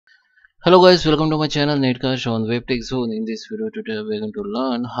Hello guys, welcome to my channel Netcash on WebTech Zone. In this video today we're going to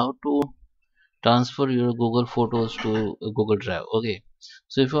learn how to transfer your Google Photos to Google Drive. Okay,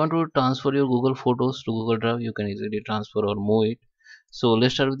 so if you want to transfer your Google Photos to Google Drive, you can easily transfer or move it. So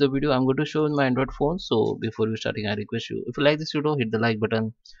let's start with the video. I'm going to show in my Android phone. So before we starting, I request you, if you like this video, hit the like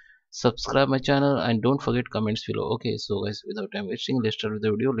button, subscribe my channel, and don't forget comments below. Okay, so guys, without time wasting, let's start with the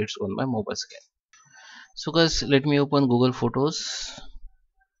video. Let's go on my mobile screen. So guys, let me open Google Photos.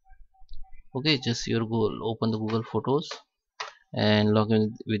 Okay, just your Google, open the Google Photos and log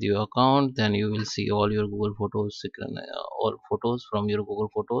in with your account. Then you will see all your Google Photos. You can all photos from your Google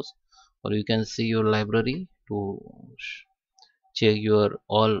Photos, or you can see your library to check your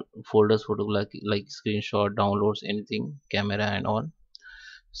all folders photo, like screenshot, downloads, anything, camera and all.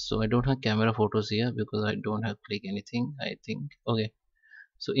 So I don't have camera photos here because I don't have click anything, I think. Okay,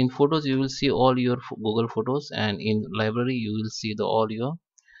 so in photos you will see all your Google Photos, and in library you will see the all your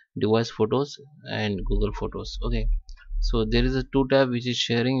device photos and Google Photos. Okay, so there is a two tab which is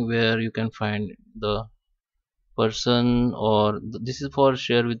sharing, where you can find the person, or this is for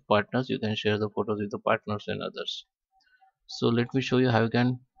share with partners. You can share the photos with the partners and others. So let me show you how you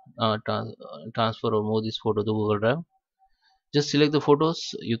can transfer or move this photo to Google Drive. Just select the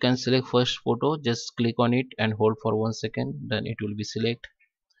photos. You can select first photo, just click on it and hold for 1 second, then it will be select.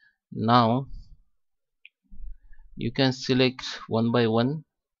 Now you can select one by one,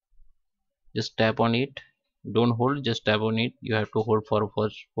 just tap on it, don't hold, just tap on it. You have to hold for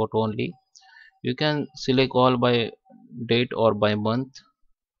first photo only. You can select all by date or by month.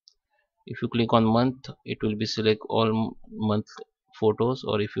 If you click on month, it will be select all month photos,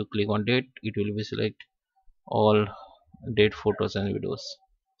 or if you click on date, it will be select all date photos and videos.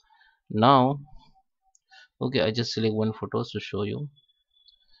 Now okay, I just select one photos to show you.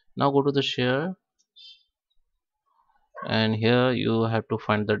 Now go to the share, and here you have to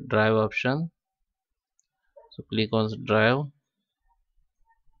find the drive option. So click on drive,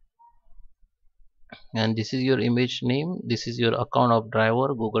 and this is your image name. This is your account of driver,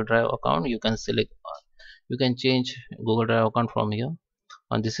 Google Drive account. You can select, you can change Google Drive account from here.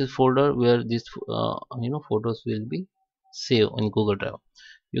 And this is folder where this photos will be saved in Google Drive.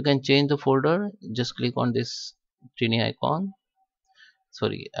 You can change the folder. Just click on this tiny icon,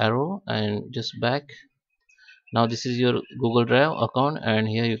 sorry, arrow, and just back. Now this is your Google Drive account, and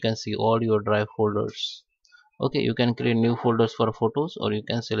here you can see all your drive folders. Okay, you can create new folders for photos, or you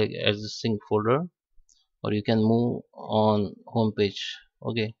can select existing folder, or you can move on home page.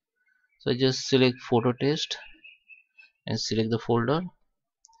 Okay, so just select photo test and select the folder.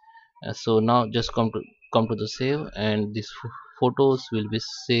 So now just come to the save, and these photos will be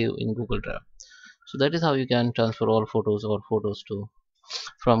saved in Google Drive. So that is how you can transfer all photos or photos to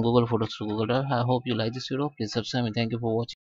from Google Photos to Google Drive. I hope you like this video. Please subscribe and thank you for watching.